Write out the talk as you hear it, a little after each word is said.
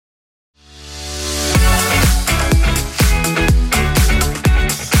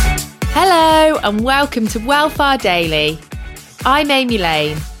and welcome to Wellfar Daily. I'm Amy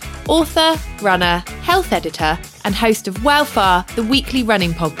Lane, author, runner, health editor and host of Wellfar, the weekly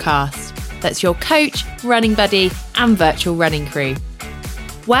running podcast. That's your coach, running buddy and virtual running crew.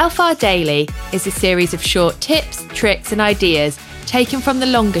 Wellfar Daily is a series of short tips, tricks and ideas taken from the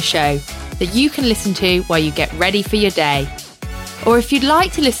longer show that you can listen to while you get ready for your day. Or if you'd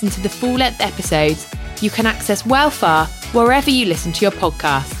like to listen to the full-length episodes, you can access Wellfar wherever you listen to your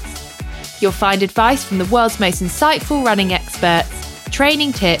podcasts. You'll find advice from the world's most insightful running experts,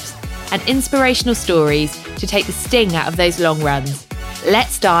 training tips, and inspirational stories to take the sting out of those long runs.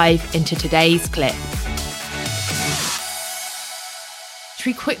 Let's dive into today's clip. Should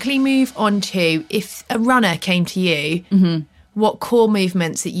we quickly move on to, if a runner came to you, what core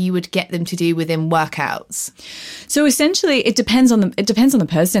movements that you would get them to do within workouts? So essentially, it depends on the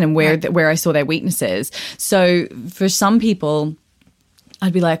person and where I saw their weaknesses. So for some people,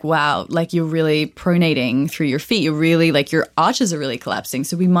 I'd be like, wow, like you're really pronating through your feet. You're really like your arches are really collapsing.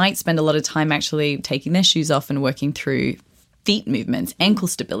 So we might spend a lot of time actually taking their shoes off and working through feet movements, ankle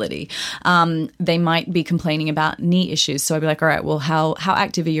stability. They might be complaining about knee issues. So I'd be like, all right, well, how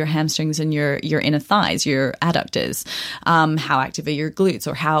active are your hamstrings and your inner thighs, your adductors? How active are your glutes,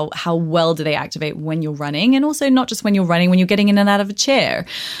 or how well do they activate when you're running? And also not just when you're running, when you're getting in and out of a chair.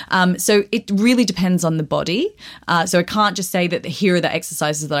 So it really depends on the body. So I can't just say that here are the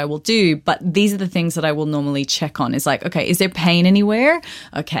exercises that I will do, but these are the things that I will normally check on. Is like, okay, is there pain anywhere?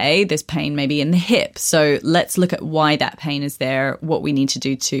 Okay, there's pain maybe in the hip. So let's look at why that pain is there, what we need to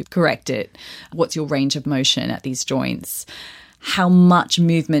do to correct it. What's your range of motion at these joints? How much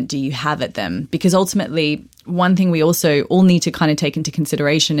movement do you have at them? Because ultimately, one thing we also all need to kind of take into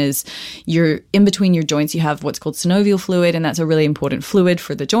consideration is you're in between your joints, you have what's called synovial fluid, and that's a really important fluid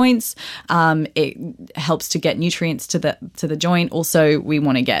for the joints. It helps to get nutrients to the joint. Also, we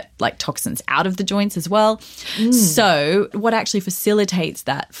want to get like toxins out of the joints as well. So what actually facilitates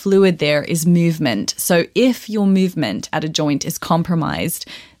that fluid there is movement. So if your movement at a joint is compromised,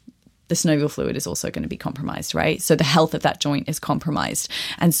 the synovial fluid is also going to be compromised, right? So the health of that joint is compromised.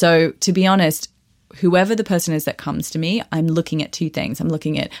 And so to be honest, whoever the person is that comes to me, I'm looking at two things. I'm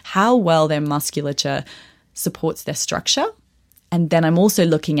looking at how well their musculature supports their structure. And then I'm also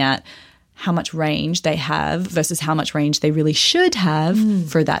looking at how much range they have versus how much range they really should have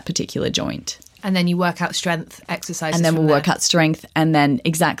for that particular joint. And then you work out strength exercises. And then we'll work out strength. And then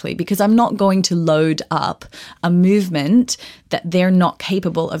exactly, because I'm not going to load up a movement that they're not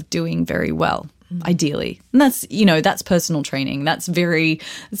capable of doing very well, ideally. And that's personal training. That's very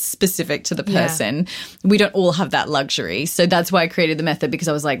specific to the person. Yeah. We don't all have that luxury. So that's why I created the method, because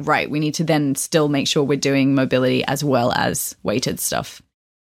I was like, right, we need to then still make sure we're doing mobility as well as weighted stuff.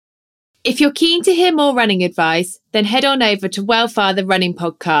 If you're keen to hear more running advice, then head on over to Wellfar the Running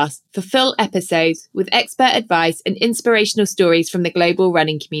Podcast for full episodes with expert advice and inspirational stories from the global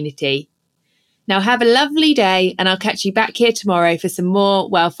running community. Now have a lovely day, and I'll catch you back here tomorrow for some more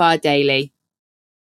Wellfar Daily.